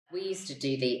We used to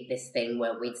do this thing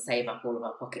where we'd save up all of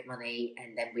our pocket money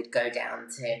and then we'd go down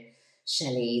to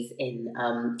Shelley's in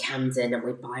Camden and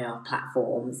we'd buy our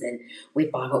platforms and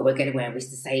we'd buy what we're going to wear. We used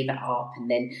to save it up and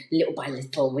then little by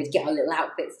little we'd get our little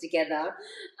outfits together.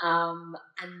 And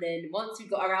then once we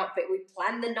got our outfit, we'd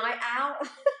plan the night out.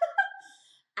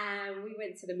 And we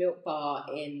went to the Milk Bar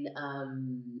in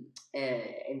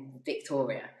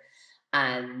Victoria,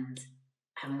 and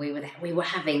we were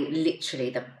having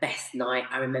literally the best night.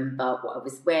 I remember what I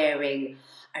was wearing.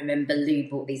 I remember Lou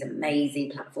bought these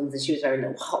amazing platforms, and she was wearing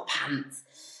little hot pants,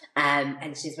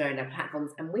 and she's wearing her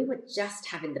platforms, and we were just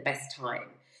having the best time.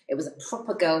 It was a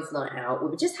proper girls' night out. We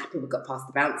were just happy we got past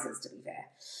the bouncers, to be fair.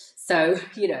 So,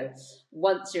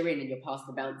 once you're in and you're past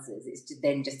the bouncers, it's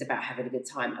then just about having a good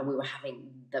time. And we were having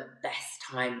the best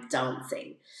time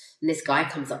dancing. And this guy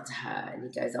comes up to her and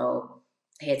he goes, "Oh,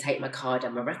 here, take my card.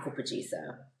 I'm a record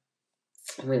producer."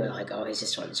 And we were like, "Oh, he's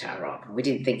just trying to chat her up." And we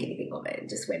didn't think anything of it and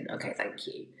just went, "Okay, thank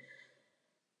you."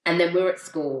 And then we were at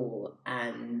school,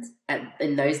 and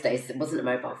in those days, it wasn't a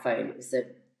mobile phone. It was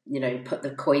put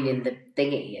the coin in the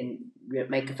thingy and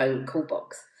make a phone call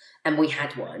box. And we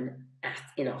had one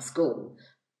in our school.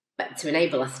 But to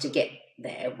enable us to get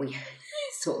there, we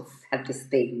sort of had this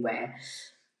thing where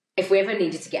if we ever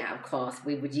needed to get out of class,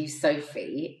 we would use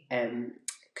Sophie,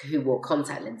 who wore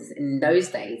contact lenses. In those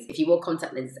days, if you wore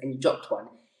contact lenses and you dropped one,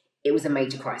 it was a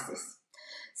major crisis.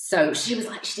 So she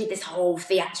did this whole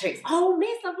theatrics. "Oh,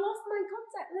 miss, I've lost my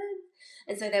contact lens."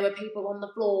 And so there were people on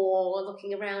the floor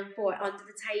looking around for it under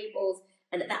the tables.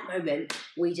 And at that moment,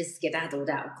 we just skedaddled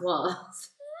out of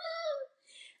class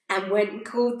and went and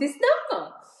called this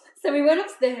number. So we went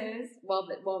upstairs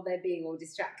while they're being all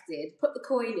distracted, put the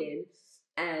coin in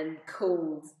and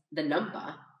called the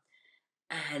number.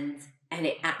 And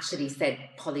it actually said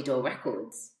Polydor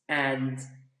Records. And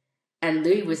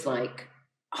Lou was like,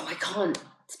 "Oh, I can't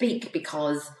speak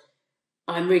because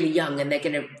I'm really young and they're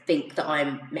going to think that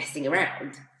I'm messing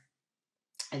around."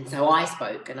 And so I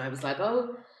spoke and I was like,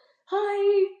 "Oh,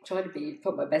 hi," trying to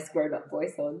put my best grown-up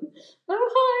voice on. "Oh,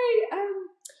 hi,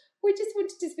 we just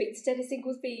wanted to speak to Dennis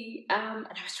Inglesby." And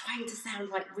I was trying to sound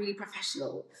like really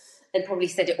professional and probably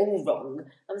said it all wrong.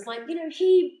 I was like,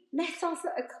 "He met us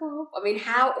at a club." I mean,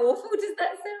 how awful does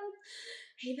that sound?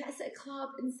 "He met us at a club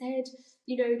and said,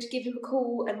 to give him a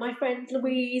call, and my friend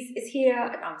Louise is here."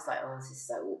 And I was like, "Oh, this is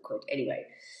so awkward." Anyway,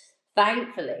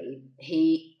 thankfully,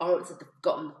 he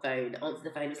got on the phone, answered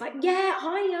the phone. He was like, "Yeah,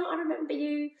 hi, yeah, I remember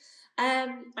you.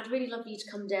 I'd really love you to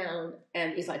come down."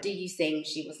 And he's like, "Do you sing?"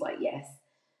 She was like, "Yes."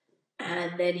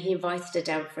 And then he invited her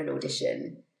down for an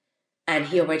audition. And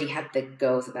he already had the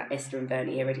girls at that, Esther and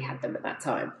Bernie, he already had them at that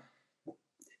time.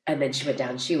 And then she went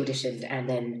down, she auditioned, and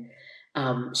then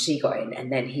she got in.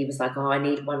 And then he was like, "Oh, I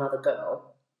need one other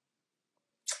girl."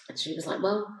 And she was like,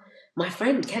 "Well, my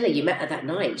friend Kelle, you met her that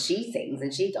night. She sings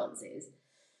and she dances."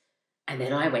 And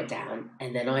then I went down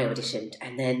and then I auditioned.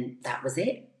 And then that was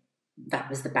it. That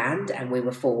was the band, and we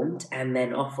were formed, and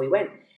then off we went.